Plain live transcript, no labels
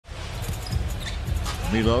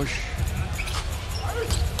Milos.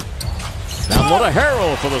 Now Montrezl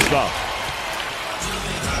Harrell for the stop.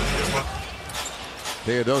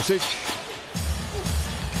 Theodosic.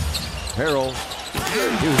 Harrell.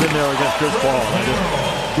 He was in there against Chris Paul and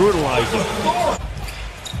just brutalized him.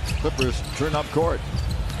 Clippers turn up court.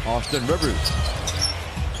 Austin Rivers.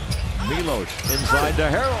 Milos inside to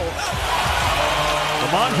Harrell. The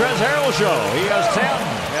Montrezl Harrell show. He has 10.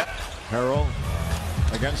 Harrell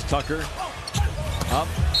against Tucker. Up,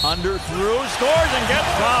 under, through, scores and gets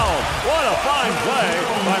fouled. What a fine play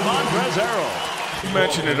by Montrezl Harrell. You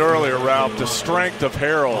mentioned it earlier, Ralph, the strength of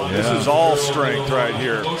Harrell. Yeah. This is all strength right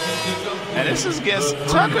here. And this is against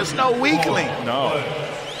Tucker's no weakling. No.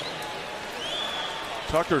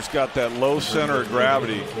 Tucker's got that low center of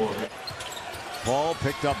gravity. Ball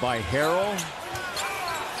picked up by Harrell.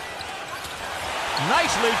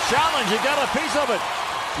 Nicely challenged. He got a piece of it.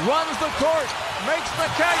 Runs the court. Makes the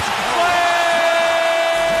catch.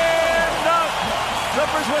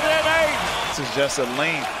 Clippers within 8. This is just a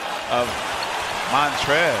length of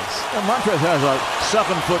Montrezl. Well, Montrezl has a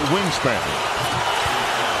 7-foot wingspan.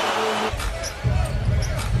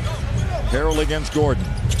 Harrell against Gordon.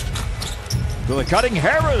 To the cutting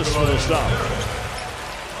Harris for the stop.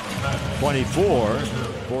 24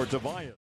 for Tobias.